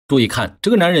注意看，这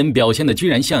个男人表现的居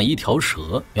然像一条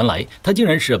蛇，原来他竟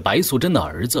然是白素贞的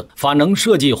儿子。法能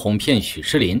设计哄骗许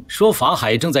士林，说法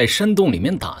海正在山洞里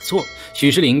面打坐。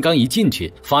许士林刚一进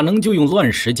去，法能就用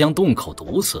乱石将洞口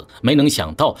堵死，没能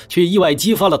想到却意外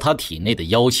激发了他体内的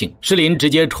妖性。士林直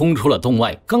接冲出了洞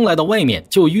外，刚来到外面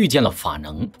就遇见了法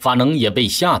能，法能也被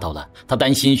吓到了，他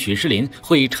担心许士林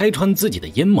会拆穿自己的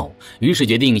阴谋，于是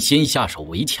决定先下手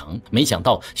为强。没想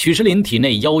到许士林体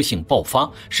内妖性爆发，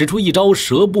使出一招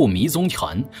蛇步迷踪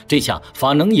拳，这下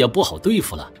法能也不好对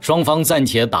付了。双方暂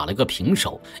且打了个平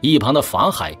手，一旁的法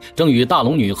海正与大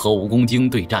龙女和蜈蚣精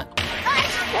对战。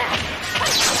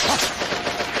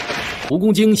蜈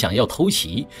蚣精想要偷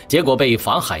袭，结果被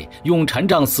法海用禅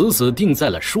杖死死钉在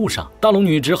了树上。大龙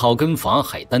女只好跟法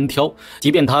海单挑，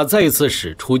即便他再次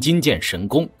使出金剑神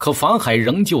功，可法海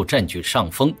仍旧占据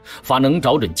上风。法能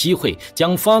找准机会，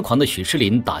将发狂的许士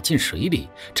林打进水里。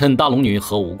趁大龙女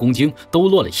和蜈蚣精都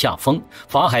落了下风，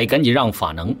法海赶紧让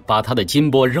法能把他的金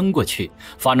钵扔过去。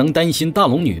法能担心大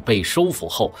龙女被收服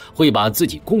后会把自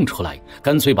己供出来，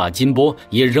干脆把金钵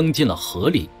也扔进了河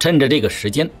里。趁着这个时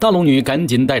间，大龙女赶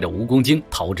紧带着蜈蚣精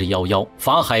逃之夭夭。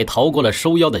法海逃过了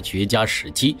收妖的绝佳时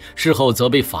机，事后责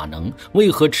备法能为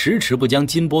何迟迟不将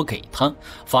金钵给他。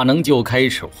法能就开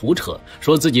始胡扯，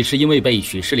说自己是因为被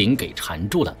许士林给缠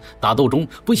住了，打斗中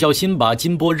不小心把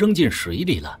金钵扔进水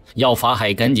里了，要法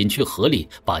海赶紧去河里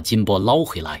把金钵捞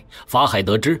回来。法海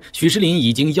得知许士林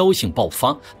已经妖性爆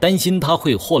发，担心他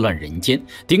会祸乱人间，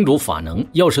叮嘱法能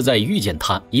要是再遇见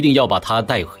他，一定要把他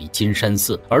带回金山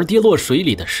寺。而跌落水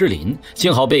里的士林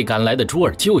幸好被赶来的珠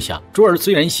儿救下。珠儿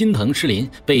虽然心疼士林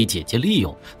被姐姐利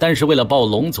用，但是为了报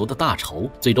龙族的大仇，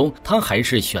最终他还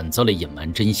是选择了隐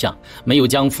瞒真相，没有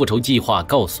将复仇计划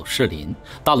告诉士林。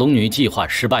大龙女计划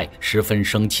失败，十分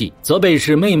生气，责备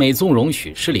是妹妹纵容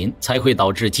许士林，才会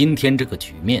导致今天这个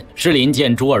局面。士林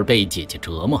见珠儿被姐姐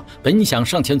折磨，本想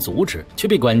上前阻止，却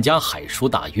被管家海叔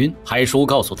打晕。海叔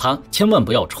告诉他千万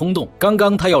不要冲动，刚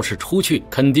刚他要是出去，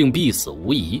肯定必死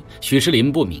无疑。许士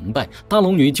林不明白大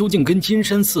龙女究竟跟金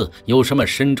山寺有什么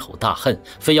深仇大恨，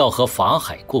非要和法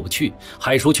海过不去。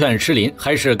海叔劝士林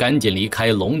还是赶紧离开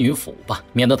龙女府吧，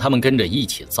免得他们跟着一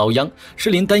起遭殃。士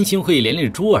林担心会连累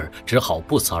珠儿，只好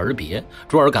不辞而别。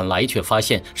珠儿赶来却发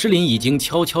现士林已经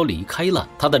悄悄离开了，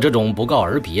他的这种不告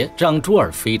而别让珠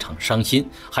儿非常伤心。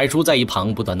海叔在一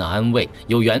旁不断的安慰，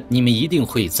有缘你们一定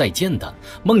会再见的。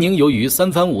孟宁由于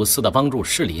三番五次的帮助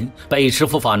士林，被师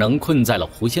父法能困在了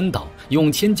狐仙岛，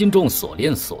用千斤重锁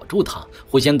链锁住他。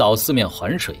狐仙岛四面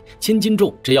环水，千斤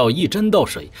重只要一沾到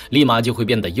水，立马就会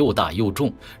变得又大又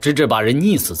重，直至把人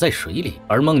溺死在水里。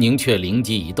而孟宁却灵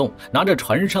机一动，拿着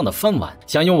船上的饭碗，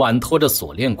想用碗拖着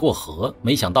锁链过河，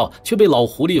没想到却被老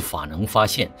狐狸法能发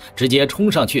现，直接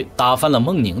冲上去打翻了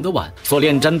孟宁的碗，锁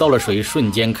链沾到了水，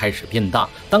瞬间开始变大，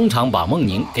当场把孟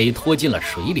宁给拖进了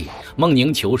水里。孟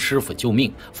宁求师傅救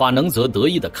命，法能则得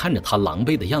意地看着他狼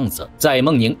狈的样子。在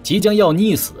孟宁即将要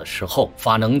溺死的时候，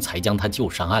法能才将他救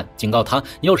上岸，警告他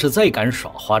要是再敢耍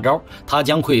花招，他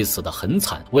将会死得很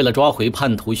惨。为了抓回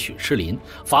叛徒许士林，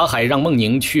法海让孟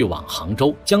宁去往杭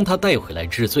州，将他带回来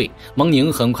治罪。孟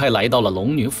宁很快来到了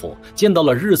龙女府，见到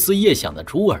了日思夜想的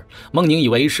珠儿。孟宁以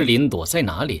为士林躲在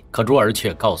哪里，可珠儿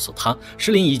却告诉他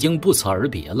士林已经不辞而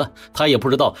别了，他也不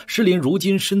知道士林如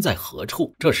今身在何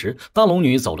处。这时大龙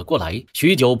女走了过来，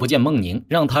许久不见孟宁，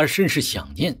让他甚是想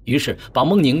念，于是把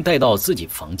孟宁带到自己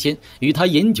房间，与他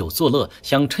饮酒作乐，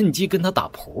想趁机跟他打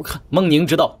扑克。孟宁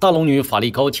知道大龙女法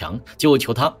力高强，就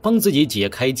求他帮自己解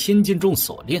开千斤重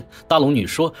锁链。大龙女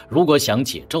说如果想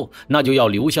解咒，那就要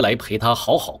留下来陪他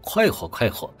好好快活快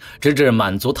活，直至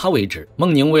满足他为止。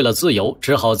孟宁为了自由，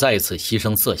只好再次牺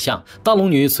牲色相。大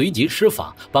龙女随即施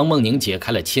法，帮孟宁解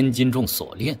开了千斤重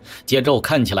锁链。解咒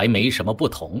看起来没什么不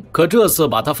同，可这次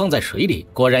把它放在水里，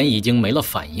果然已经没了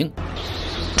反应。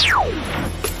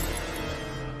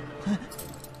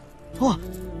哇，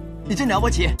你真了不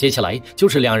起！接下来就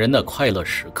是两人的快乐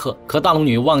时刻，可大龙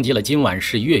女忘记了今晚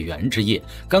是月圆之夜，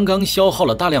刚刚消耗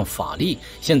了大量法力，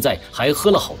现在还喝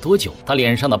了好多酒，她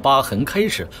脸上的疤痕开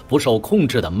始不受控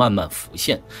制的慢慢浮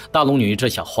现。大龙女这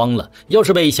下慌了，要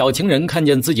是被小情人看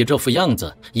见自己这副样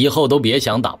子，以后都别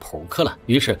想打扑克了。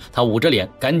于是她捂着脸，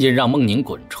赶紧让孟宁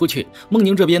滚出去。孟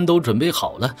宁这边都准备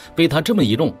好了，被她这么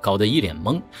一弄，搞得一脸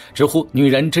懵，直呼女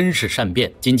人真是善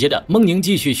变。紧接着孟宁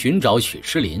继续寻找许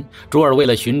士林，珠儿为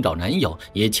了寻找找男友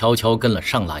也悄悄跟了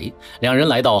上来。两人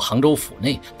来到杭州府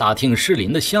内打听士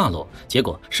林的下落，结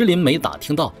果士林没打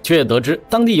听到，却得知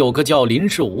当地有个叫林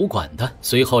氏武馆的。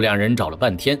随后两人找了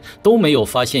半天都没有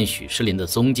发现许士林的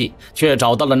踪迹，却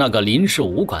找到了那个林氏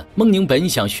武馆。孟宁本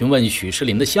想询问许士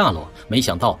林的下落，没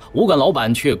想到武馆老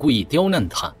板却故意刁难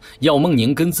他，要孟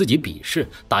宁跟自己比试，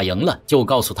打赢了就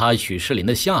告诉他许士林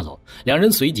的下落。两人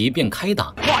随即便开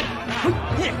打。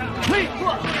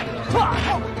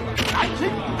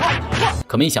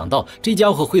可没想到这家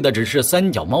伙会的只是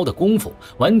三脚猫的功夫，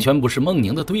完全不是孟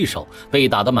宁的对手，被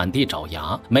打得满地找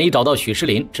牙，没找到许士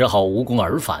林，只好无功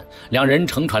而返。两人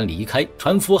乘船离开，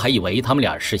船夫还以为他们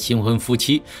俩是新婚夫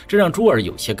妻，这让珠儿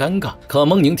有些尴尬。可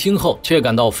孟宁听后却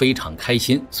感到非常开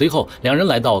心。随后两人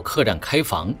来到客栈开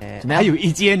房，还有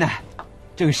一间呢，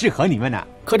正适合你们呢。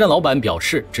客栈老板表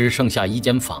示只剩下一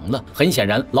间房了，很显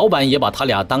然老板也把他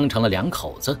俩当成了两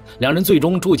口子。两人最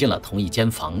终住进了同一间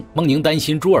房。孟宁担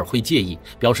心珠儿会介意，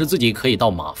表示自己可以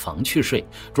到马房去睡。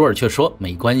珠儿却说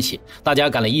没关系，大家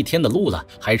赶了一天的路了，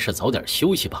还是早点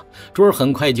休息吧。珠儿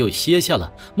很快就歇下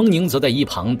了，孟宁则在一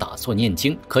旁打坐念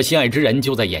经。可心爱之人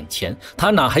就在眼前，他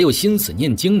哪还有心思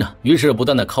念经呢？于是不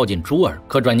断的靠近珠儿。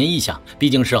可转念一想，毕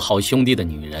竟是好兄弟的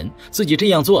女人，自己这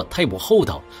样做太不厚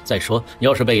道。再说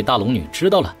要是被大龙女知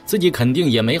道了，自己肯定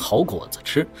也没好果子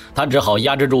吃。他只好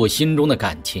压制住心中的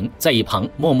感情，在一旁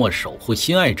默默守护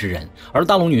心爱之人。而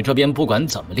大龙女这边不管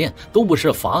怎么练都不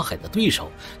是法海的对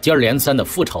手，接二连三的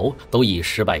复仇都以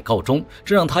失败告终，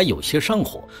这让他有些上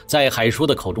火。在海叔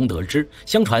的口中得知，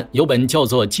相传有本叫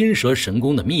做金蛇神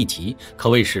功的秘籍，可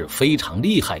谓是非常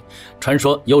厉害。传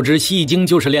说有只蜥蜴精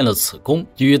就是练了此功，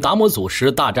与达摩祖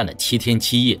师大战了7天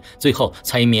7夜，最后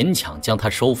才勉强将他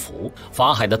收服。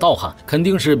法海的道行肯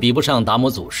定是比不上达摩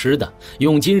祖师的，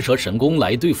用金蛇神功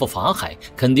来对付法海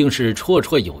肯定是绰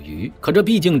绰有余。可这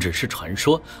毕竟只是传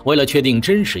说，为了确定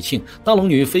真实性，大龙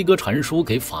女飞鸽传书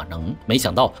给法能，没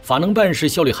想到法能办事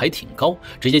效率还挺高，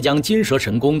直接将金蛇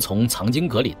神功从藏经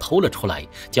阁里偷了出来，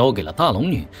交给了大龙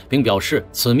女，并表示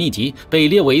此秘籍被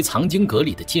列为藏经阁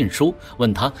里的禁书，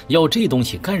问他要这东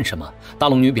西干什么。大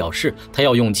龙女表示她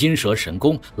要用金蛇神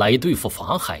功来对付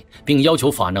法海，并要求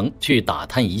法能去打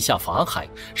探一下法海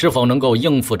是否能够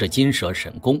应付这金蛇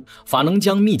神功。法能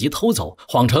将秘籍偷走，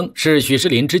谎称是许士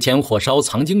林之前火烧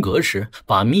藏经阁时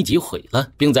把秘籍毁了，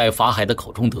并在法海的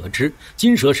口中得知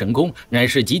金蛇神功乃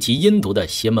是极其阴毒的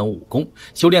邪门武功，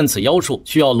修炼此妖术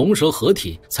需要龙蛇合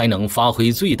体才能发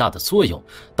挥最大的作用，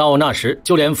到那时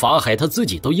就连法海他自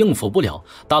己都应付不了。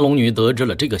大龙女得知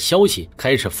了这个消息，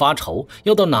开始发愁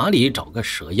要到哪里找个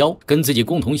蛇妖跟自己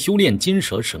共同修炼金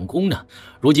蛇神功呢？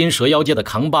如今蛇妖界的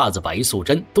扛把子白素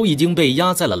贞都已经被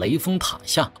压在了雷峰塔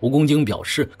下，蜈蚣精表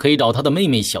示可以找他的妹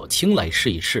妹小青来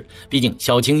试一试，毕竟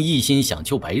小青一心想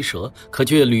救白蛇，可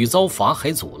却屡遭法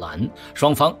海阻拦，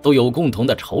双方都有共同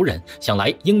的仇人，想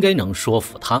来应该能说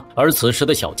服他。而此时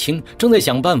的小青正在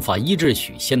想办法医治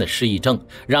许仙的失忆症，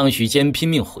让许仙拼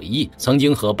命回忆曾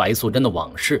经和白素贞的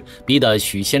往事，逼得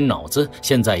许仙脑子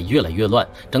现在越来越乱，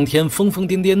整天疯疯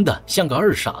癫癫的，像个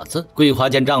二傻子。桂花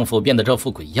见丈夫变得这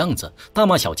副鬼样子，大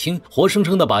骂小青活生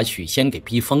生的把许仙给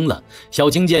逼疯了。小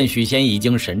青见许仙已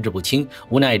经神志不清，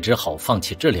无奈只好放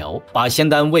弃治疗，把仙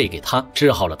丹喂给他，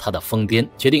治好了他的疯癫，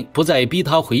决定不再逼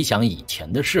他回想以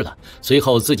前的事了。随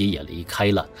后自己也离开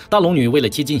了。大龙女为了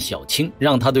接近小青，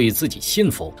让他对自己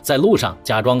信服，在路上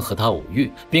假装和他偶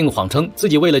遇，并谎称自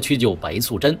己为了去救白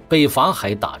素贞被法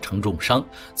海打成重伤。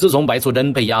自从白素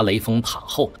贞被压雷峰塔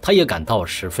后，他也感到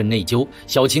十分内疚。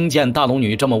小青见大龙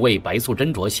女这么为白素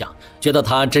贞着想，觉得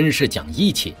她真是讲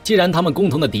义气，既然他们共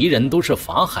同的敌人都是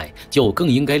法海，就更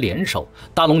应该联手。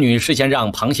大龙女事先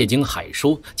让螃蟹精海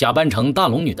叔假扮成大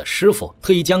龙女的师傅，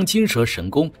特意将金蛇神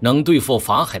功能对付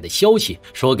法海的消息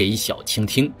说给小青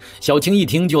听。小青一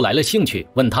听就来了兴趣，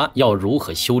问他要如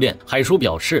何修炼。海叔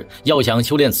表示要想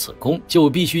修炼此功，就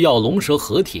必须要龙蛇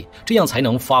合体，这样才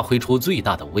能发挥出最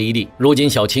大的威力。如今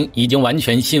小青已经完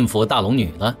全信服大龙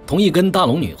女了，同意跟大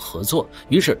龙女合作，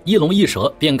于是一龙一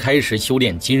蛇便开始修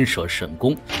炼金蛇神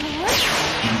功。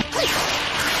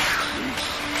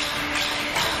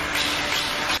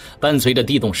伴随着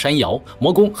地动山摇，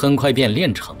魔功很快便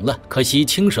练成了。可惜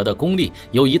青蛇的功力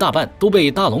有一大半都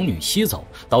被大龙女吸走，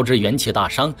导致元气大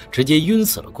伤，直接晕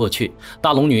死了过去。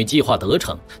大龙女计划得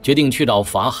逞，决定去找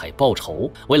法海报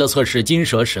仇。为了测试金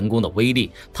蛇神功的威力，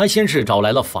她先是找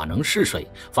来了法能试水，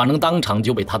法能当场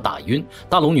就被她打晕。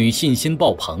大龙女信心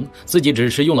爆棚，自己只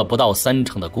是用了不到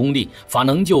30%的功力，法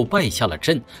能就败下了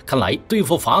阵。看来对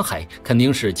付法海肯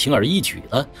定是轻而易举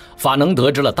了。法能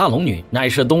得知了大龙女乃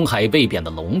是东海被贬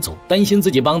的龙族，走，担心自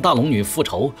己帮大龙女复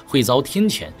仇会遭天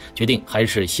谴，决定还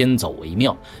是先走为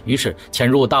妙。于是潜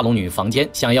入大龙女房间，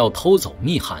想要偷走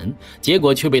密函，结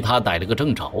果却被他逮了个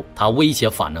正着。他威胁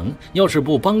法能，要是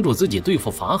不帮助自己对付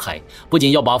法海，不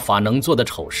仅要把法能做的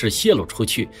丑事泄露出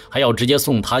去，还要直接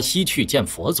送他西去见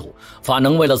佛祖。法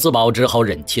能为了自保，只好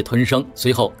忍气吞声。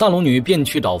随后大龙女便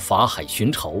去找法海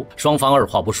寻仇，双方二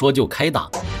话不说就开打。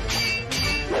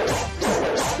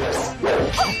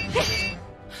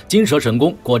金蛇神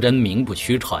功果真名不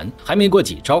虚传，还没过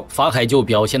几招，法海就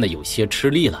表现得有些吃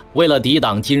力了。为了抵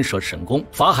挡金蛇神功，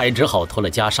法海只好脱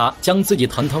了袈裟，将自己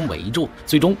团团围住，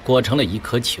最终裹成了一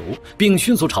颗球，并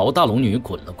迅速朝大龙女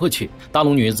滚了过去。大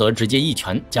龙女则直接一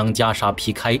拳将袈裟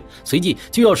劈开，随即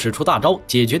就要使出大招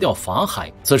解决掉法海。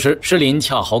此时士林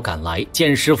恰好赶来，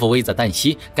见师傅危在旦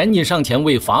夕，赶紧上前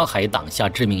为法海挡下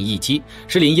致命一击。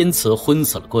士林因此昏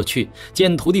死了过去。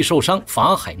见徒弟受伤，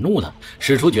法海怒了，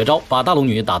使出绝招把大龙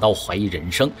女打到怀疑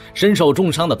人生。身受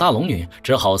重伤的大龙女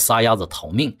只好撒丫子逃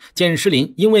命。见士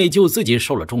林因为救自己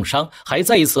受了重伤，还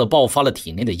再一次爆发了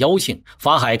体内的妖性，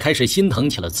法海开始心疼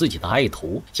起了自己的爱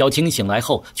徒。小青醒来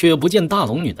后却不见大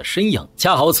龙女的身影，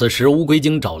恰好此时乌龟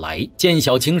精找来，见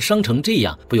小青伤成这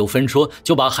样，不由分说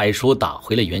就把海叔打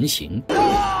回了原形。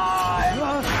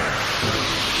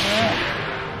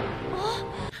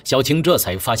小青这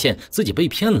才发现自己被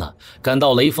骗了，赶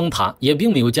到雷峰塔也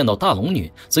并没有见到大龙女，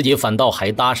自己反倒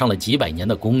还搭上了几百年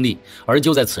的功力。而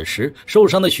就在此时，受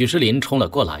伤的许士林冲了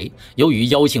过来，由于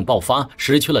妖性爆发，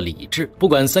失去了理智，不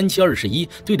管3721，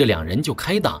对着两人就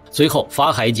开打。随后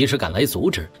法海及时赶来阻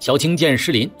止。小青见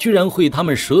士林居然会他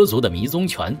们蛇族的迷踪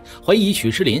拳，怀疑许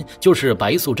士林就是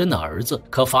白素贞的儿子，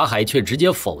可法海却直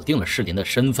接否定了士林的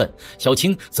身份，小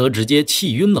青则直接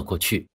气晕了过去。